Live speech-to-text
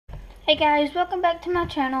Hey guys, welcome back to my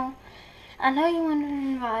channel. I know you're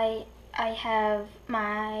wondering why I have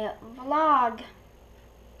my vlog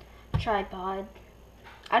tripod.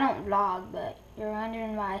 I don't vlog, but you're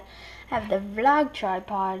wondering why I have the vlog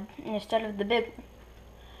tripod instead of the big one.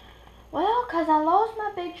 Well, cause I lost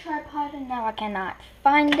my big tripod and now I cannot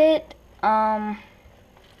find it. So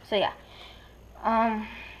yeah.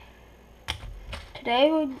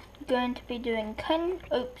 Today we're going to be doing cutting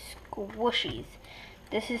up squishies.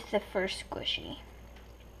 This is the first squishy.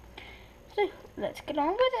 So let's get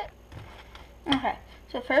on with it. Okay,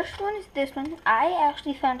 so first one is this one. I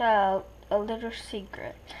actually found out a little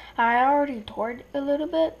secret. I already toured a little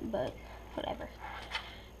bit, but whatever.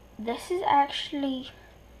 This is actually,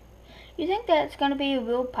 you think that it's going to be a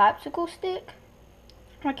real popsicle stick?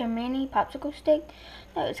 Like a mini popsicle stick?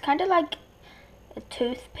 No, it's kind of like a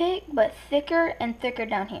toothpick, but thicker and thicker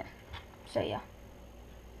down here. So yeah.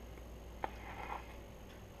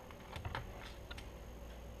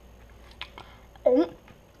 Oh.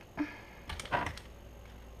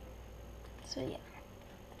 So yeah.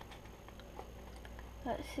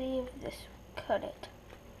 Let's see if this cut it.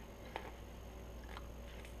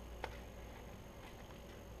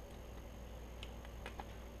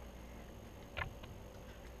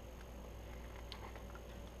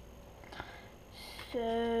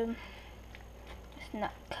 So it's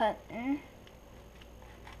not cutting.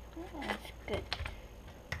 That's good.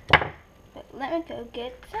 But let me go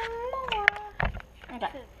get some more.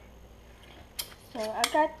 Okay. So I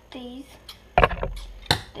got these.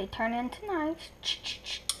 They turn into knives.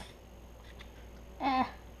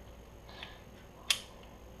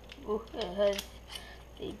 Ooh, it has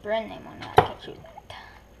the brand name on it. I can't shoot that.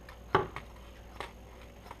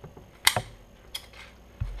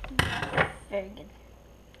 Very good.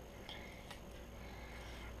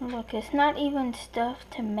 Look, it's not even stuff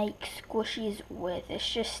to make squishies with. It's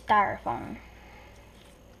just styrofoam.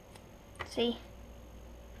 See?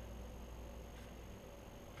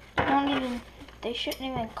 They shouldn't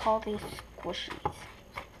even call these squishies.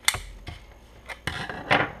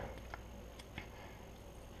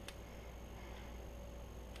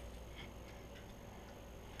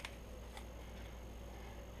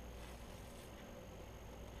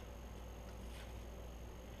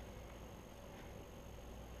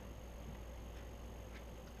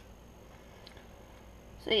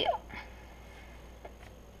 So yeah.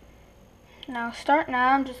 Now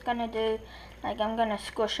I'm just gonna do, like, I'm gonna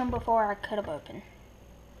squish them before I cut them open.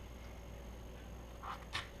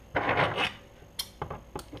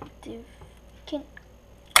 Can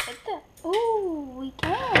like that? Ooh, we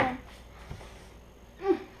can.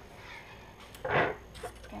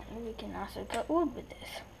 Apparently we can also cut wood with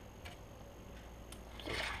this.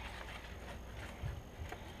 So,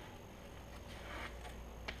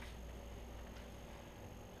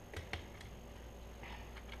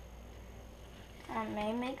 I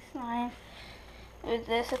may make slime with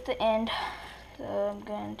this at the end, so I'm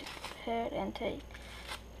going to go ahead and take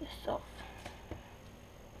this off.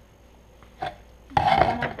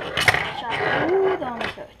 I'm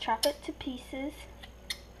gonna chop it to pieces.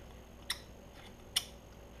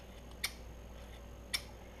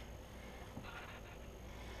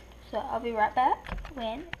 So I'll be right back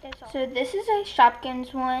when it's off. So this is a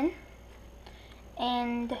Shopkins one,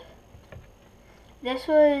 and this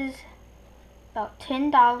was about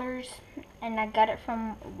 $10, and I got it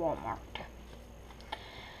from Walmart.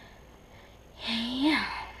 Yeah.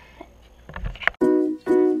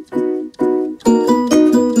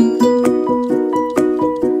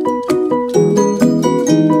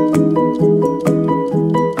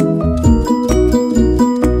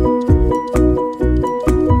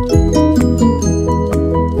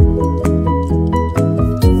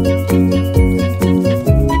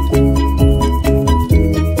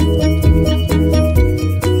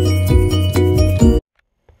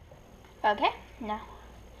 Okay, now,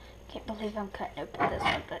 can't believe I'm cutting open this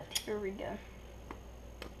one, but here we go.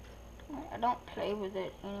 I don't play with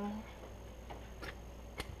it anymore.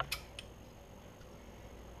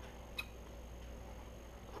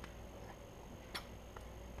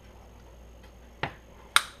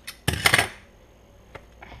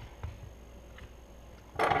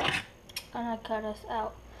 I'm gonna cut us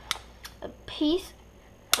out a piece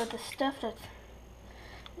of the stuff that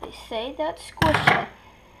they say that's squishy.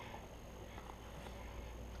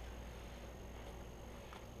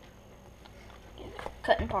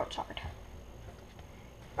 Cutting parts hard.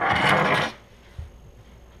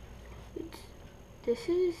 This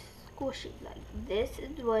is squishy. Like, this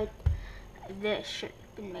is what this should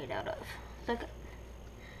have been made out of. Look,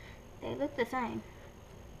 they look the same.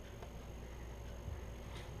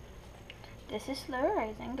 This is slow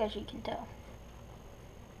rising, as you can tell.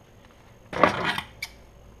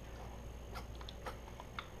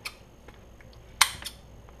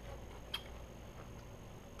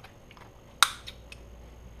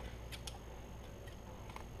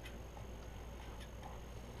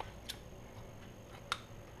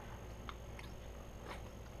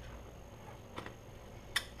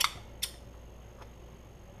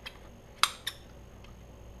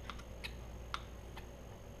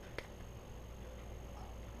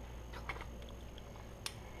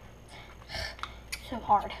 So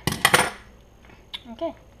hard.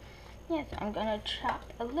 Okay. Yes, I'm gonna chop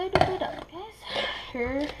a little bit up, guys.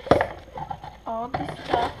 Here's all the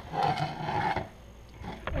stuff.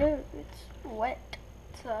 Oh, it's wet.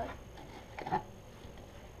 So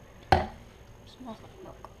smells like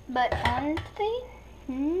milk. But on the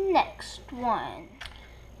next one,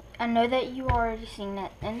 I know that you already seen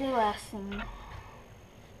that in the last scene,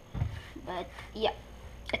 but yeah,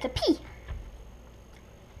 it's a pea.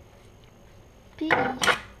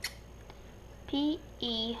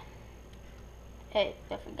 P-E. Hey,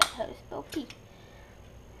 I forgot how to spell P.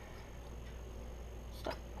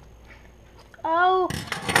 Stop. Oh,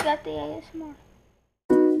 I got the ASMR.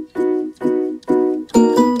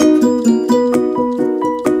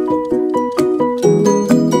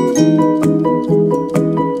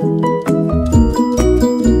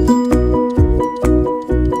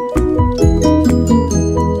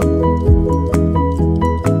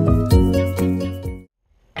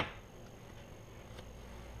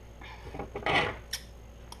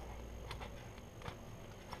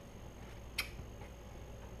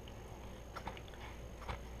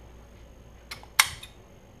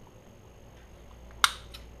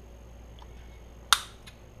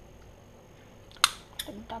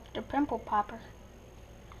 Dr. Pimple Popper.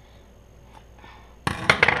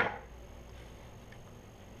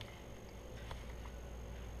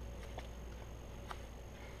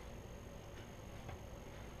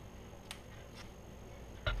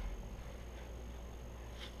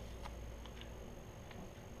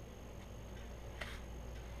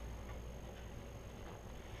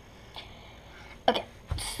 Okay,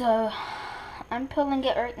 so I'm peeling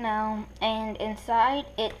it right now, and inside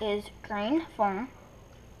it is green foam,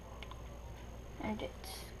 and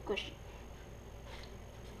it's squishy.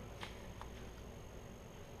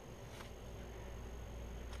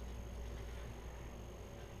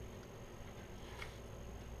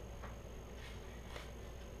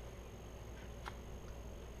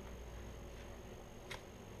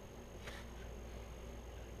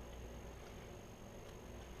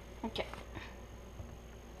 Okay.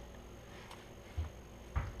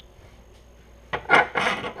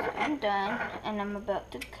 I'm done, and I'm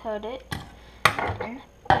about to cut it and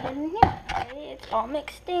put it in here. Okay, it's all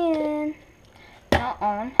mixed in. Now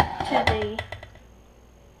on to the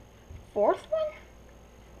fourth one?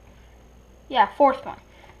 Yeah, fourth one.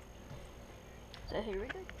 So here we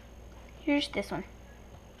go. Here's this one.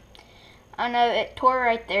 I know it tore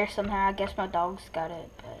right there somehow. I guess my dog's got it,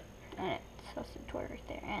 but and it's supposed to tore right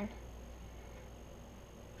there and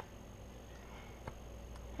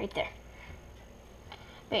right there.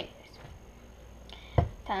 But anyways,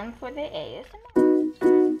 time for the ASMR.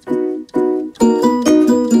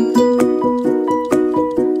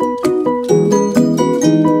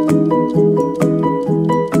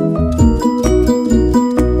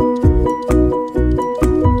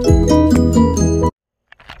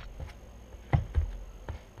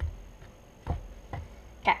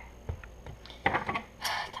 Okay,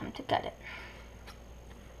 time to cut it.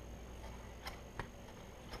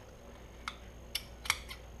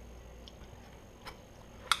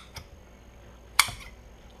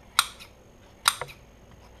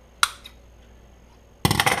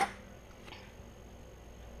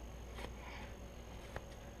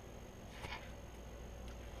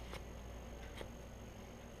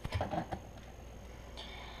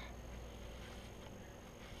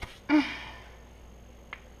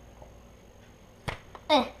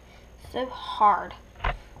 So hard.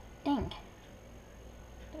 Dang.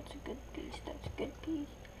 That's a good piece. That's a good piece.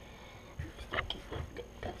 Good piece.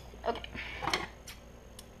 Okay.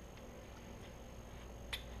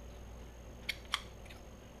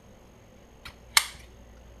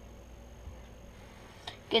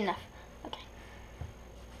 Good enough. Okay.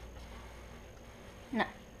 No.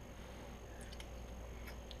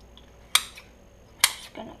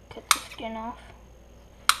 Just gonna cut the skin off.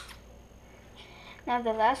 Now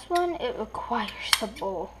the last one, it requires a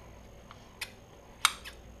bowl.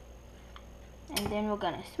 And then we're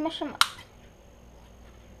gonna smush them up.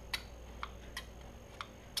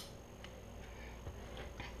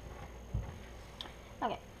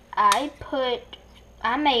 Okay,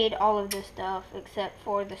 I made all of this stuff except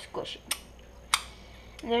for the squishy.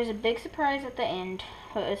 There's a big surprise at the end,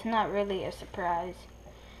 but it's not really a surprise.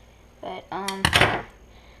 But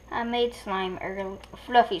I made slime early,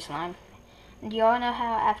 fluffy slime. Do y'all know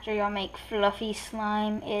how after y'all make fluffy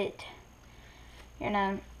slime, it, you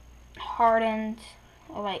know, hardens,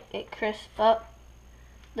 or like it crisps up?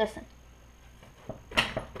 Listen.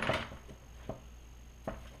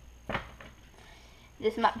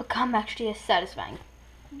 This might become actually a satisfying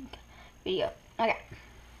video. Okay.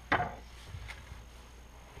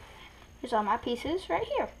 Here's all my pieces right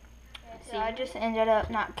here. So I just ended up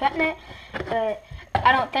not cutting it, but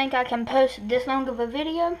I don't think I can post this long of a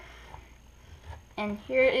video. And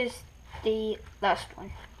here is the last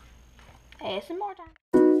one. ASMR time.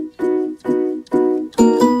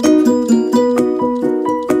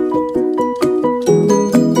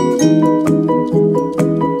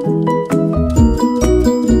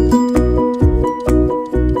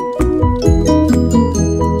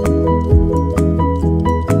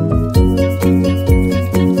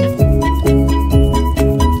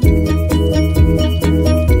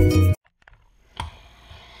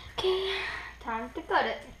 Time to cut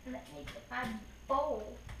it. Let me get my bowl.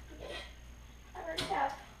 I already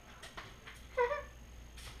have.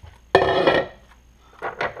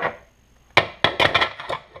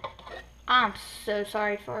 I'm so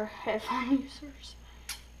sorry for headphone users.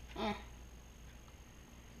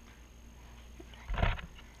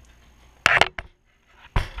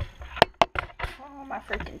 Oh, my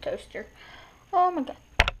freaking toaster. Oh my god.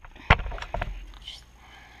 Just.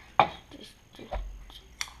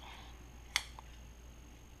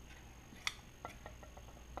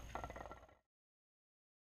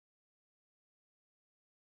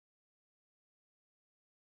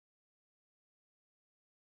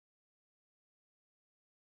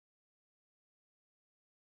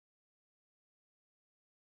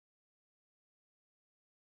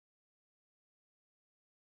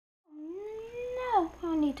 No,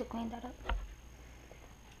 I need to clean that up.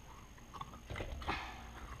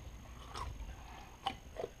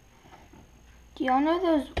 Do y'all know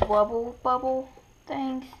those wubble bubble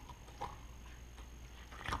things?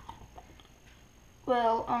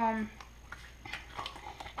 Well,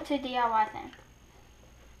 it's a DIY thing.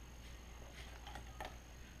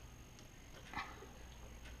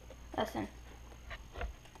 Listen.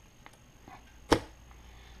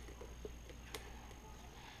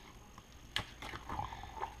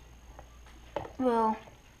 Well,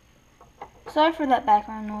 sorry for that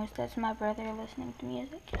background noise. That's my brother listening to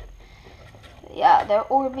music. But yeah, they're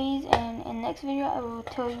Orbeez, and in the next video I will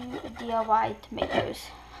tell you DIY to make those.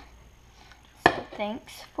 So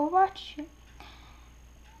thanks for watching,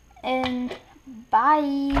 and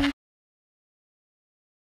bye.